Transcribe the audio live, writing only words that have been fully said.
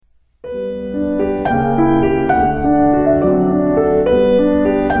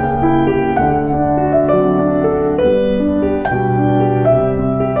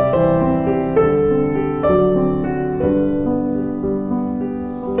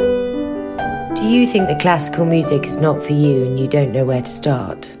Do you think that classical music is not for you and you don't know where to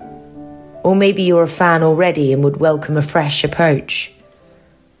start? Or maybe you're a fan already and would welcome a fresh approach.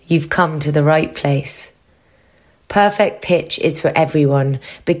 You've come to the right place. Perfect Pitch is for everyone,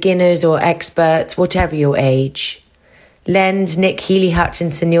 beginners or experts, whatever your age. Lend Nick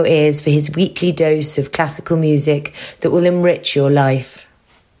Healy-Hutchinson your ears for his weekly dose of classical music that will enrich your life.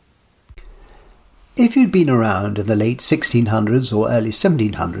 If you'd been around in the late 1600s or early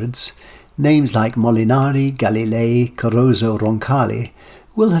 1700s, names like Molinari, Galilei, Caruso, Roncalli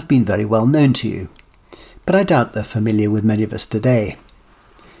will have been very well known to you, but I doubt they're familiar with many of us today.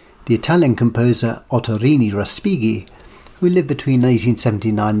 The Italian composer Ottorino Respighi, who lived between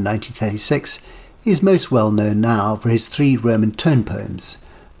 1879 and 1936, is most well known now for his 3 Roman tone poems,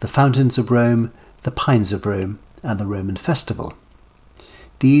 The Fountains of Rome, The Pines of Rome, and The Roman Festival.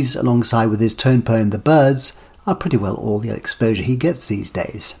 These, alongside with his tone poem The Birds, are pretty well all the exposure he gets these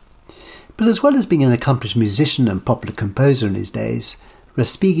days. But as well as being an accomplished musician and popular composer in his days,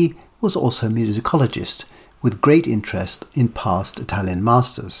 Respighi was also a musicologist with great interest in past Italian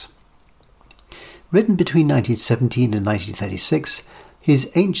masters. Written between 1917 and 1936,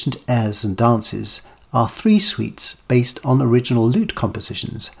 his Ancient Airs and Dances are 3 suites based on original lute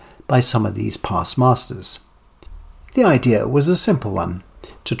compositions by some of these past masters. The idea was a simple one,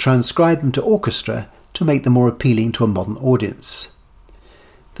 to transcribe them to orchestra to make them more appealing to a modern audience.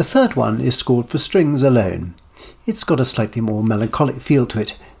 The third one is scored for strings alone. It's got a slightly more melancholic feel to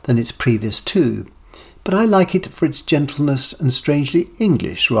it than its previous 2, but I like it for its gentleness and strangely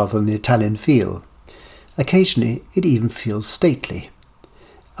English rather than the Italian feel. Occasionally it even feels stately.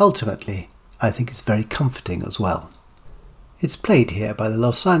 Ultimately, I think it's very comforting as well. It's played here by the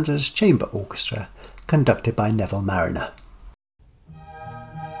Los Angeles Chamber Orchestra, conducted by Neville Marriner.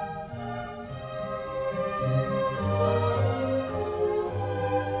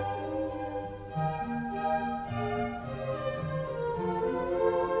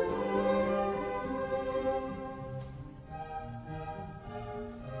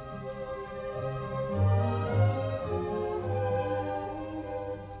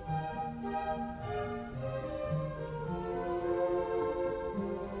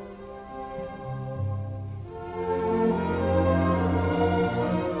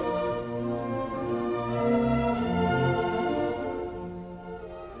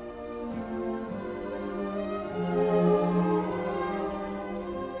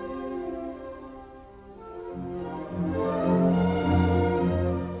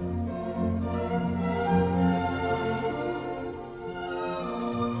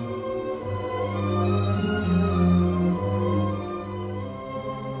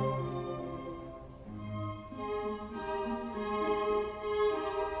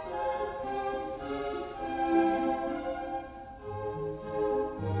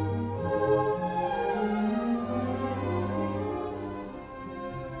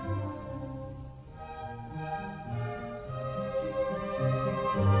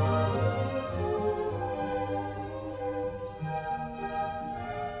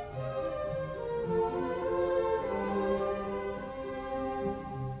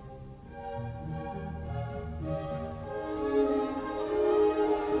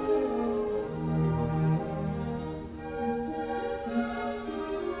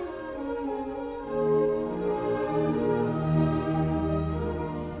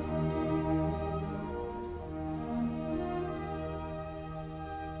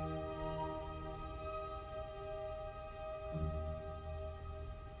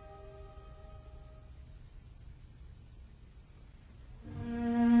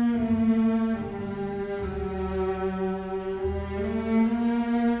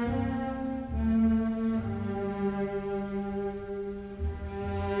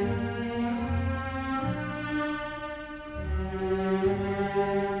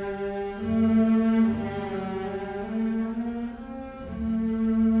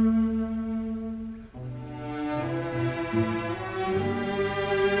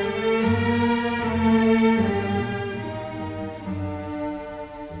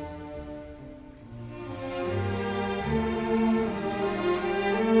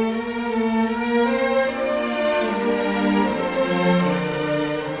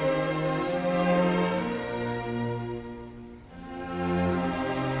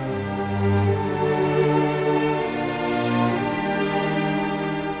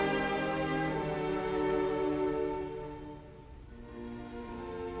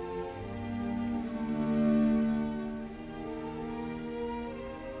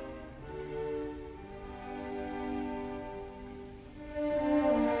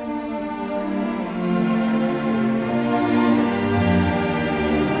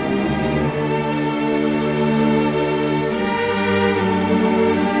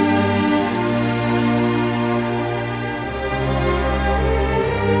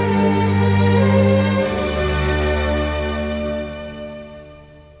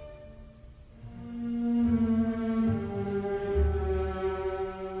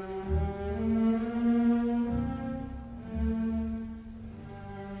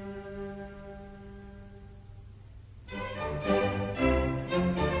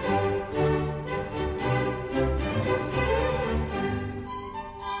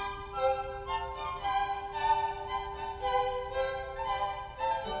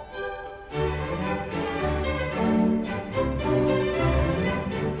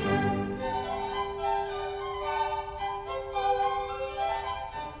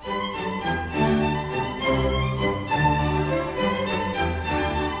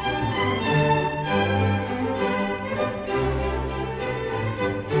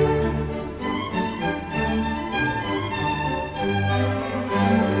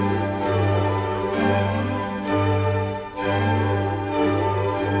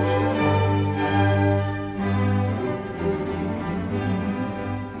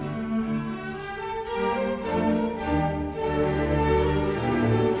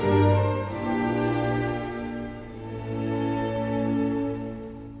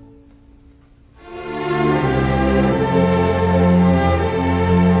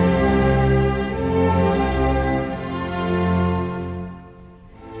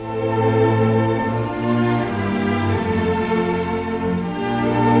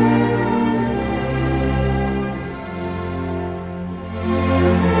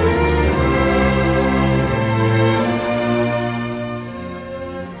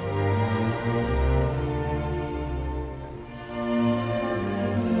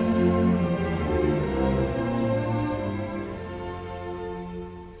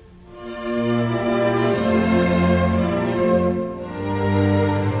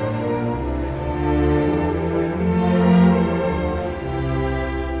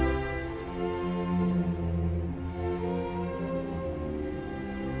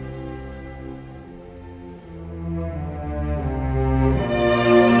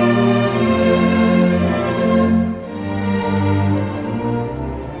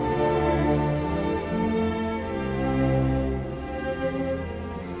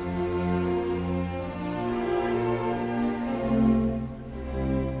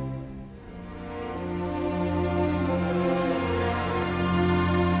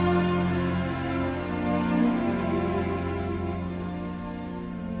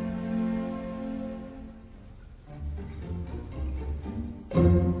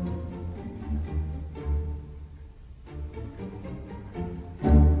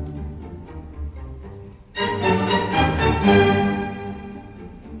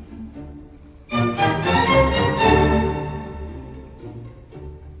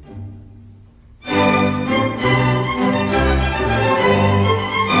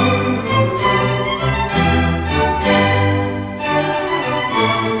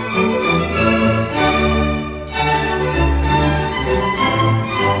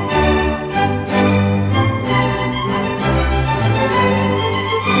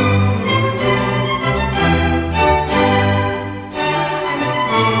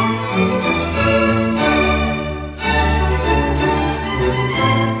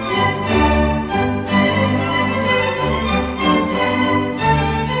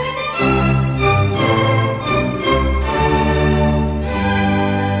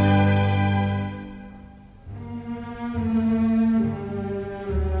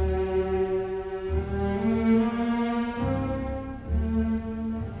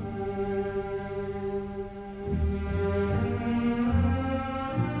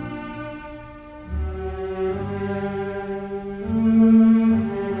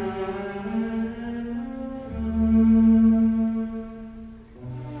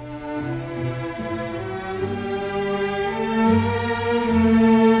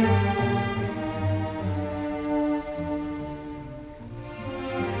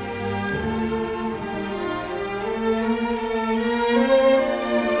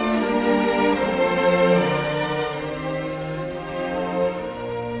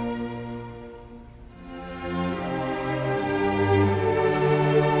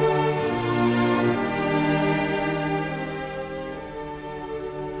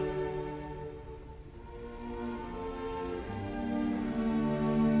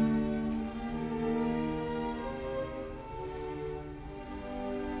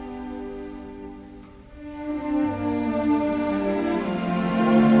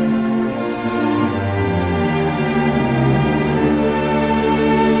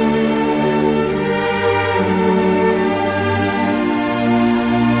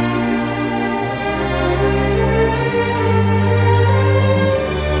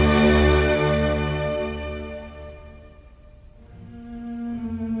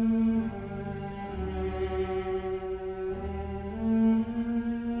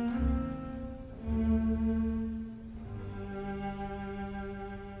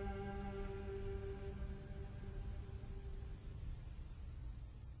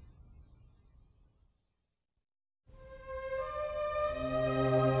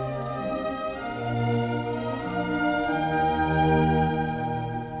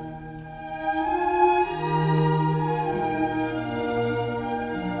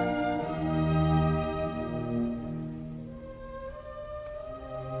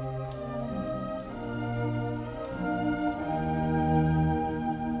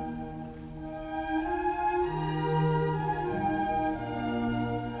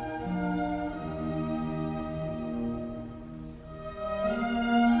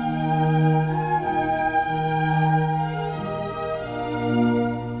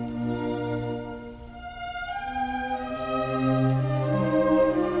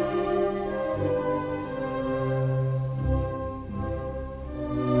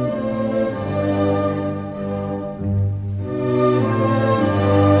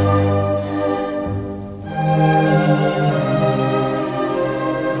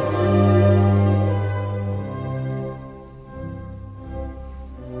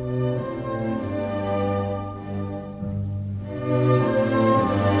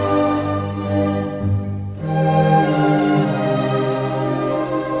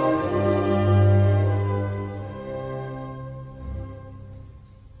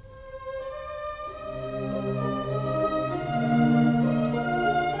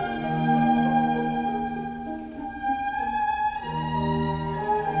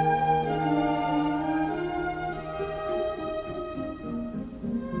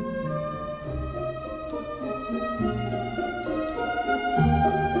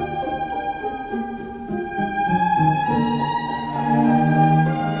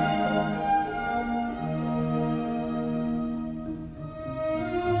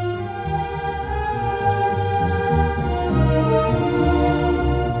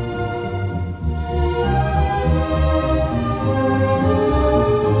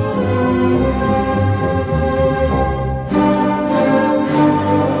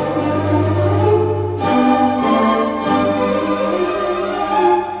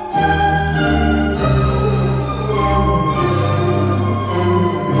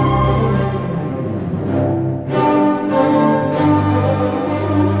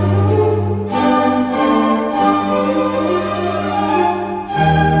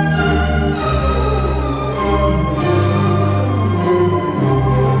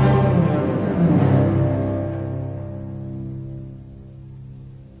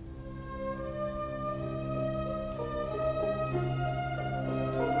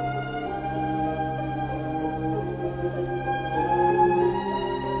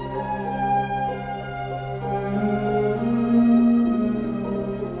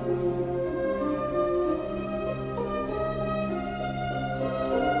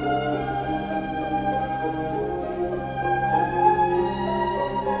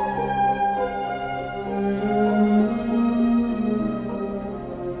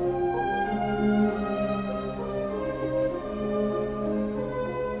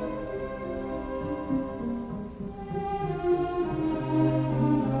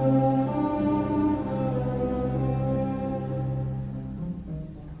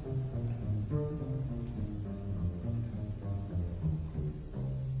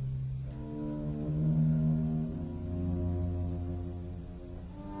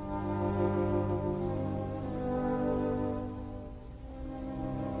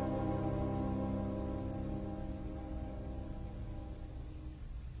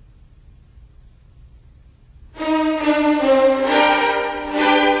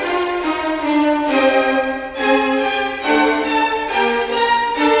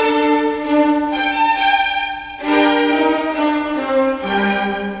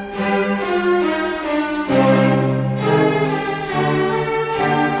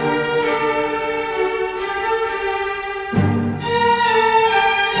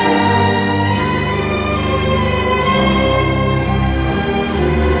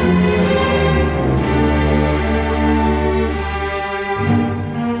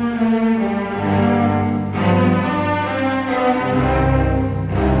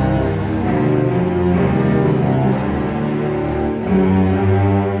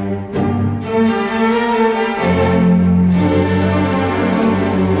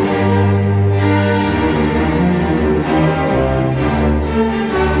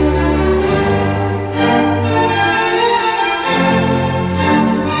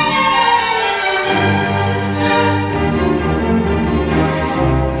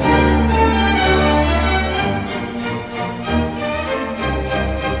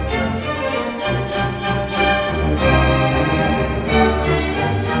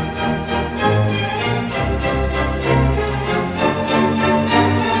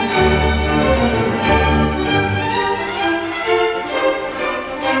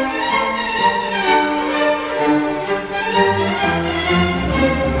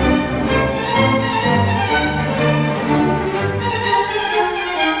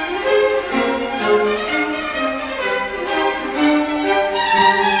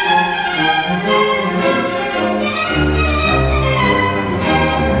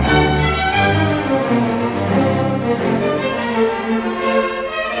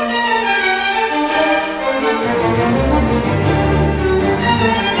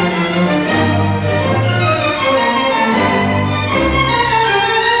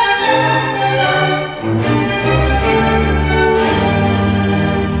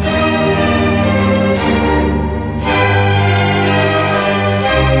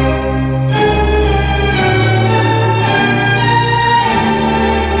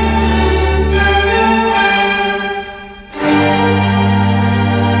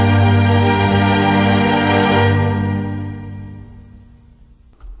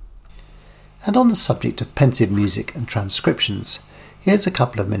 And on the subject of pensive music and transcriptions, here's a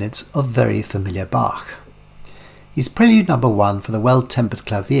couple of minutes of very familiar Bach. His Prelude No. 1 for the Well-Tempered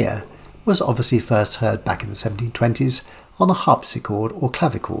Klavier was obviously first heard back in the 1720s on a harpsichord or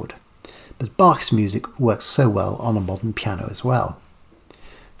clavichord, but Bach's music works so well on a modern piano as well.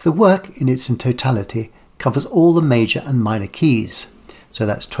 The work in its totality covers all the major and minor keys, so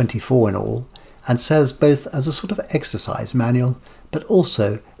that's 24 in all, and serves both as a sort of exercise manual, but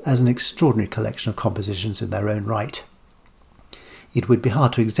also as an extraordinary collection of compositions in their own right. It would be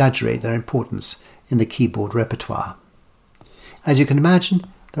hard to exaggerate their importance in the keyboard repertoire. As you can imagine,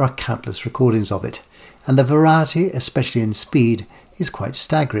 there are countless recordings of it, and the variety, especially in speed, is quite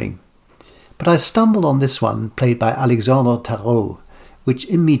staggering. But I stumbled on this one, played by Alexandre Tarot, which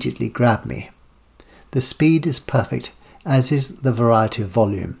immediately grabbed me. The speed is perfect, as is the variety of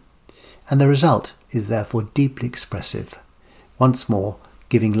volume, and the result is therefore deeply expressive, once more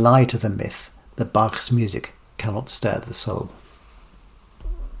giving lie to the myth that Bach's music cannot stir the soul.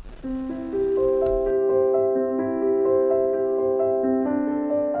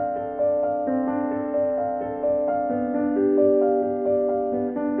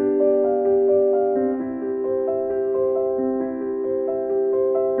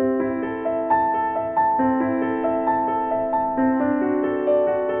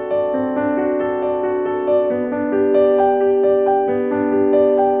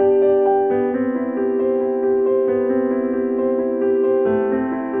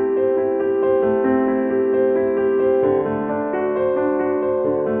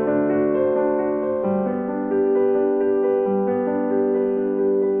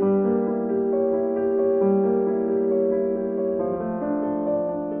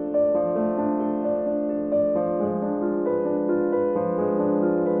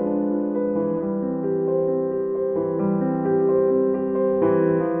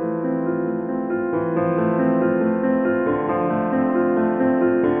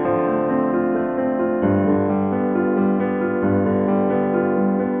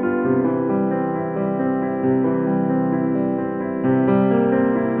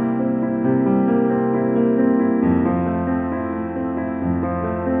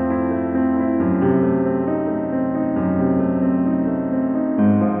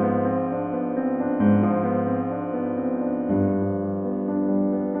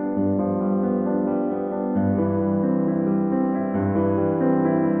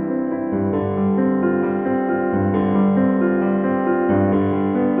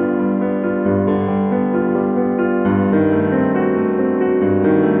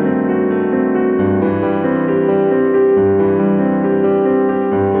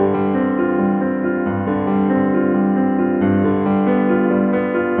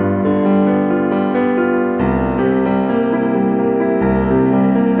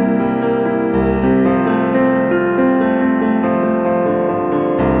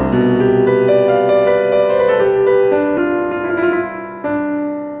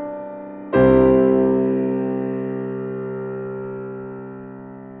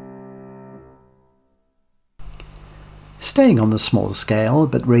 Staying on the small scale,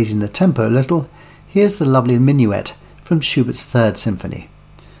 but raising the tempo a little, here's the lovely minuet from Schubert's Third Symphony,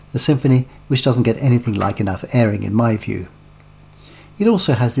 the symphony which doesn't get anything like enough airing in my view. It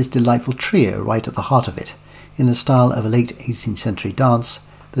also has this delightful trio right at the heart of it, in the style of a late 18th century dance,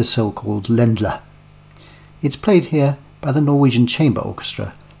 the so-called Ländler. It's played here by the Norwegian Chamber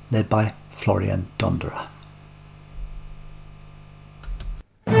Orchestra, led by Florian Donderer.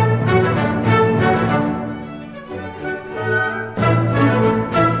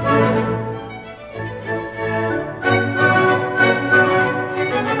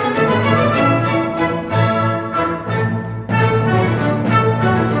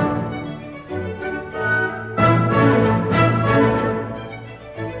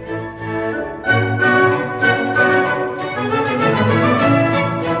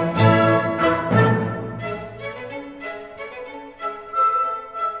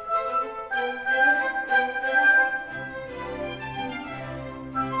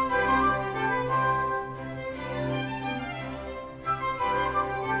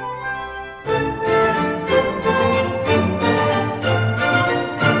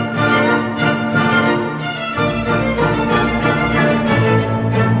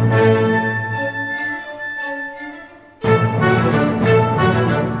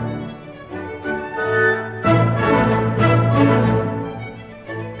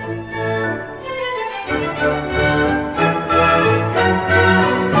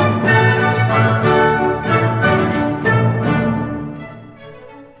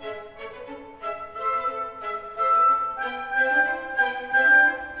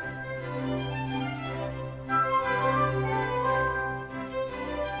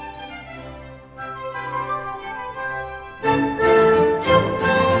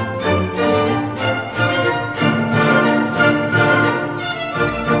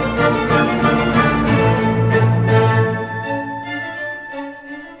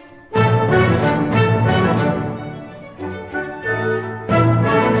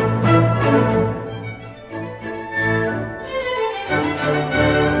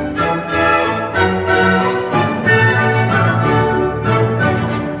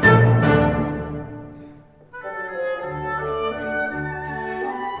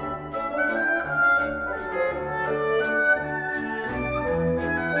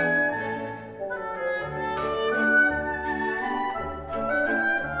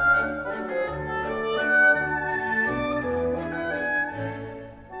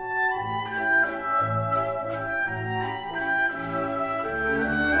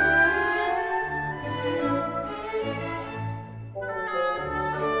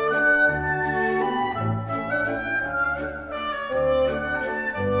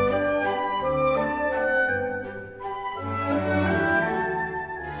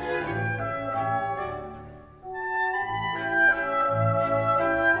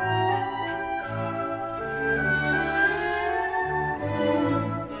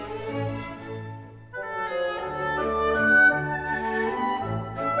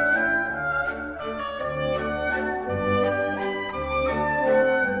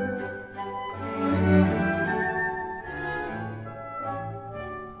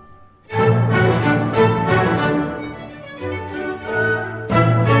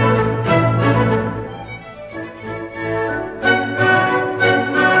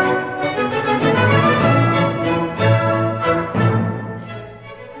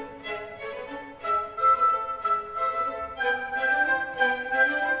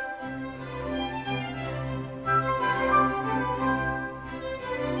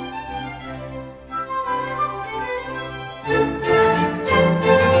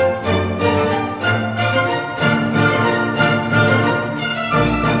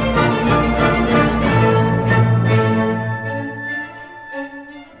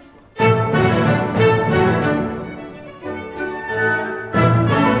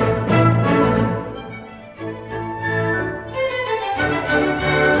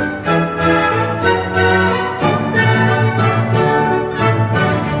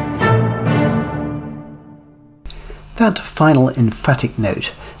 That final emphatic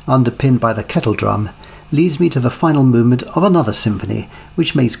note, underpinned by the kettle drum, leads me to the final movement of another symphony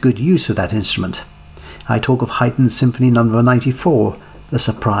which makes good use of that instrument. I talk of Haydn's Symphony No. 94, The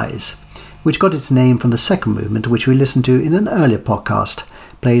Surprise, which got its name from the second movement which we listened to in an earlier podcast,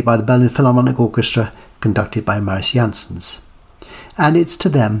 played by the Berlin Philharmonic Orchestra, conducted by Marius Janssens. And it's to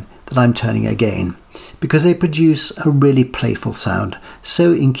them that I'm turning again, because they produce a really playful sound,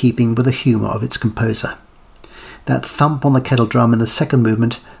 so in keeping with the humour of its composer. That thump on the kettle drum in the second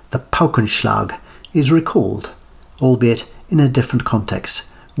movement, the Paukenschlag, is recalled, albeit in a different context,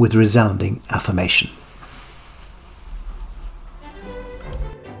 with resounding affirmation.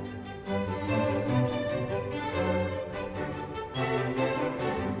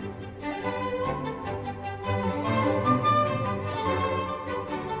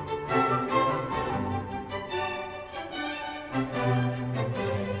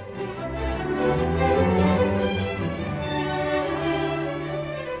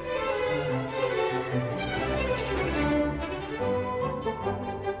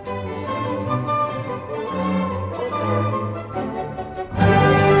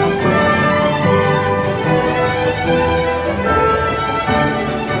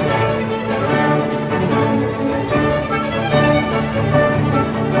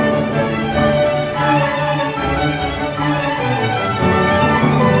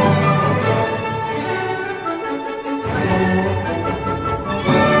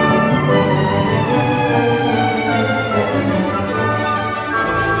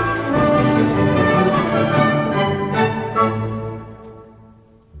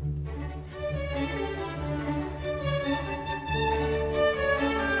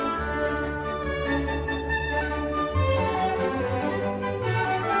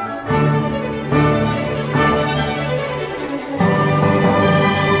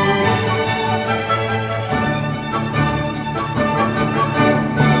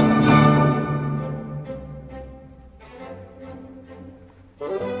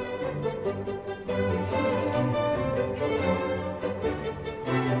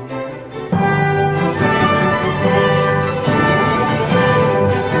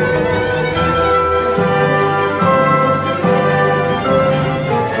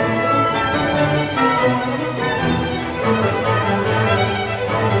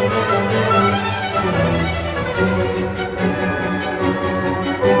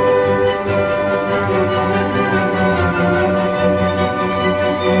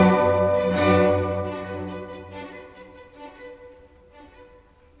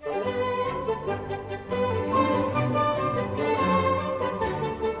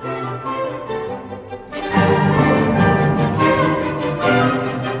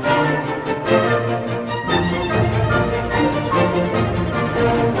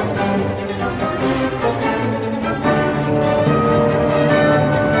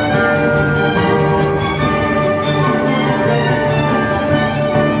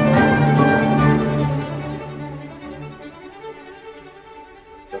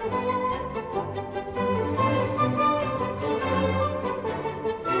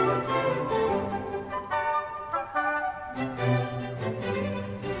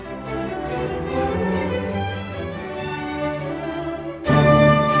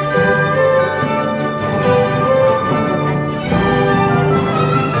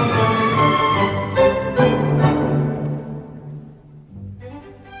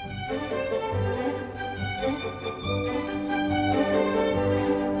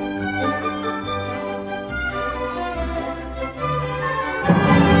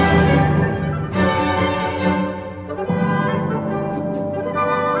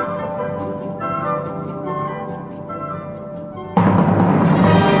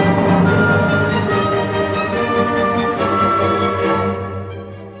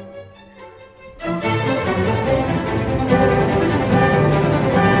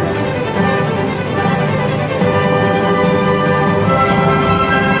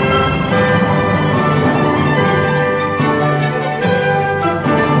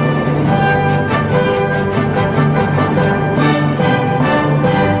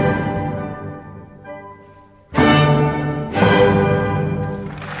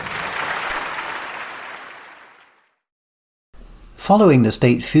 Following the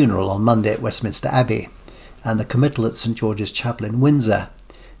state funeral on Monday at Westminster Abbey and the committal at St George's Chapel in Windsor,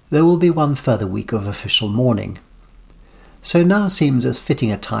 there will be one further week of official mourning. So now seems as fitting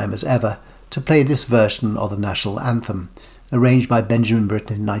a time as ever to play this version of the national anthem, arranged by Benjamin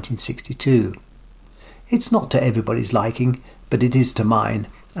Britten in 1962. It's not to everybody's liking, but it is to mine,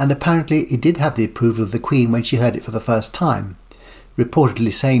 and apparently it did have the approval of the Queen when she heard it for the first time,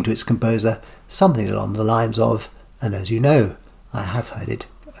 reportedly saying to its composer something along the lines of, "And as you know, I have heard it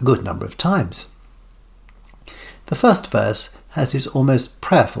a good number of times." The first verse has this almost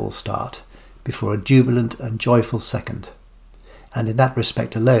prayerful start before a jubilant and joyful second, and in that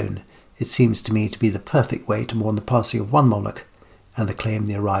respect alone it seems to me to be the perfect way to mourn the passing of one monarch and acclaim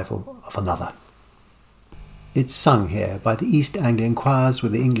the arrival of another. It's sung here by the East Anglian Choirs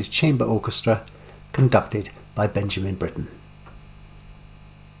with the English Chamber Orchestra, conducted by Benjamin Britten.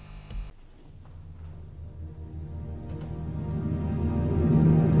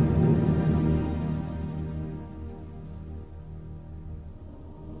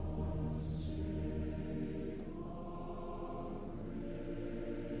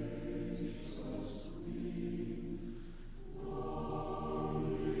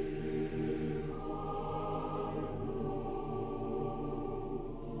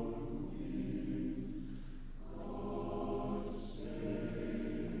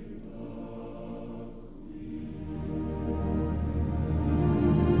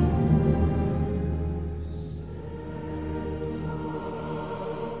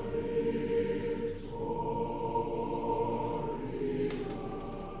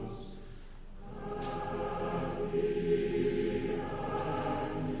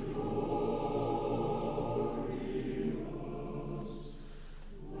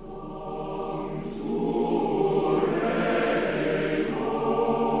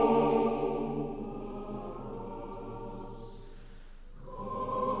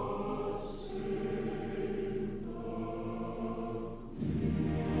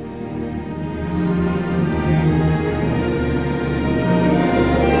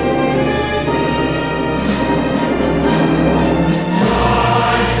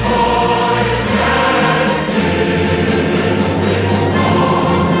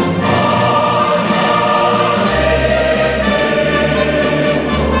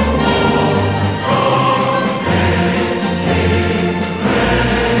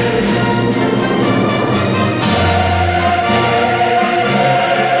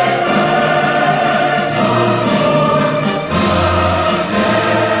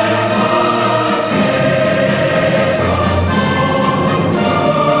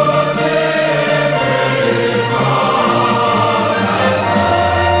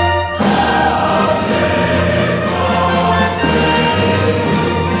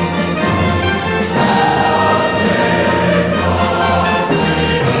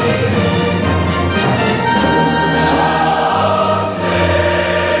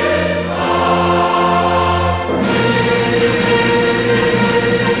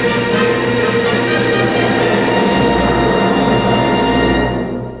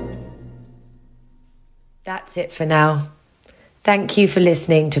 That's it for now. Thank you for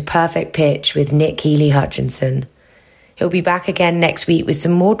listening to Perfect Pitch with Nick Healy-Hutchinson. He'll be back again next week with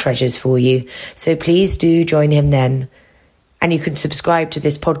some more treasures for you, so please do join him then. And you can subscribe to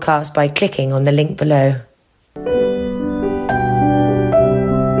this podcast by clicking on the link below.